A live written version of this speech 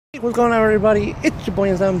What's going on, everybody? It's your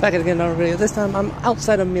boy and I'm back again on another video. This time I'm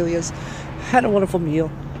outside of Amelia's, had a wonderful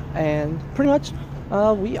meal, and pretty much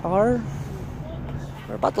we're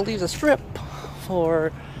about to leave the strip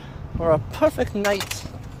for a perfect night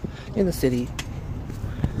in the city.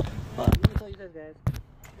 But let me tell you this, guys.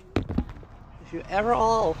 If you ever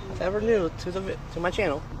new to my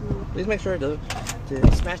channel, please make sure to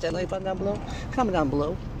smash that like button down below, comment down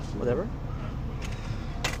below, whatever.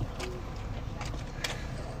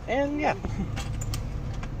 And yeah.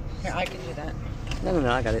 Here, I can do that.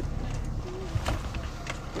 No, I got it.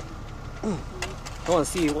 I want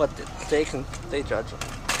to see what they judge.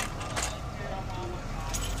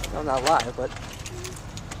 No, not live, but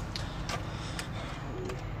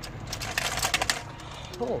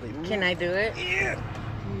holy. Can I do it? Yeah.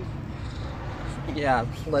 Yeah,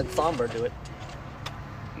 let Somber do it.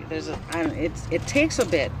 It takes a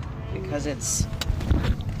bit because it's.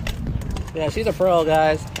 Yeah, she's a pro,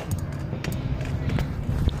 guys.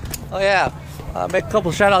 Oh yeah, make a couple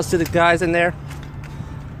shout outs to the guys in there.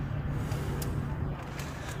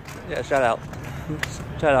 Yeah, shout out.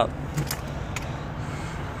 Shout out.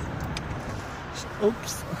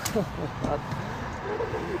 Oops.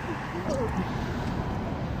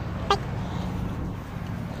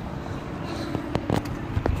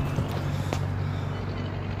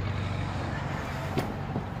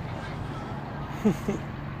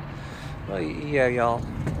 Well, yeah, y'all.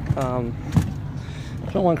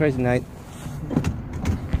 It's been one crazy night.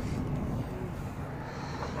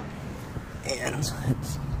 And it's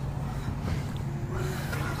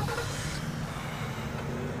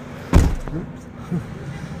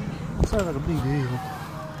sounds like a big deal.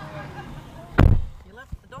 You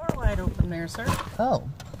left the door wide open there, sir. Oh.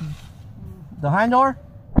 The hind door?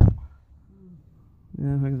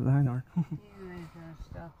 Yeah, I think it's the hind door.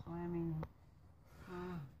 Stop slamming.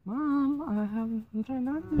 Mom, I'm trying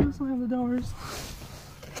not to slam the doors.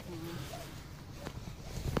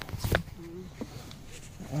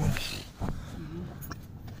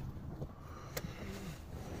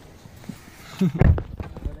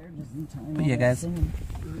 But yeah, guys,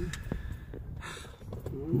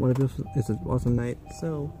 what if this is an awesome night?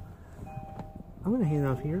 So I'm gonna hand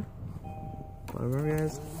off here. Whatever,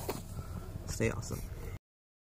 guys, stay awesome.